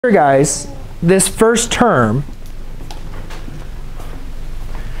Here, guys, this first term,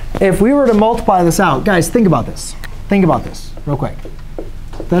 if we were to multiply this out, guys, think about this. Think about this real quick.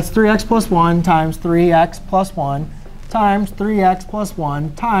 That's 3x plus 1 times 3x plus 1 times 3x plus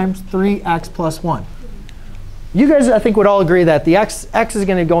 1 times 3x plus 1. You guys, I think, would all agree that the x is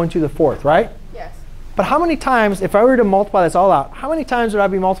going to go into the fourth, right? Yes. But how many times, if I were to multiply this all out, how many times would I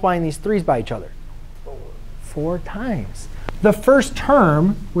be multiplying these 3's by each other? 4 times. The first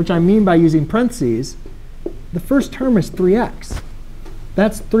term, which I mean by using parentheses, the first term is 3x.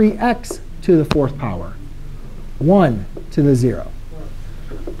 That's 3x to the fourth power, 1 to the 0,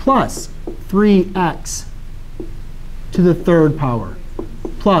 plus 3x to the third power,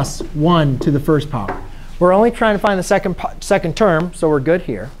 plus 1 to the first power. We're only trying to find the second term, so we're good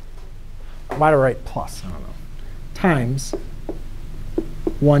here. Why do I write plus? I don't know. Times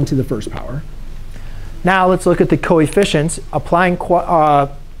 1 to the first power. Now let's look at the coefficients. Applying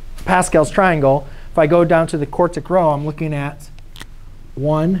Pascal's triangle, if I go down to the quartic row, I'm looking at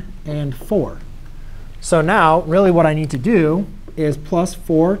 1 and 4. So now, really what I need to do is plus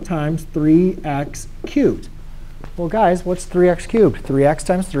 4 times 3x cubed. Well, guys, what's 3x cubed? 3x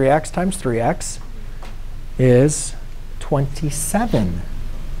times 3x times 3x is 27.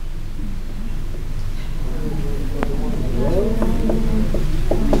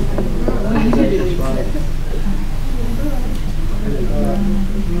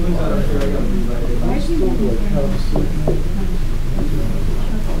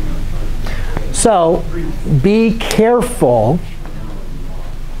 So be careful.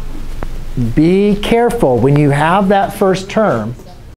 Be careful when you have that first term.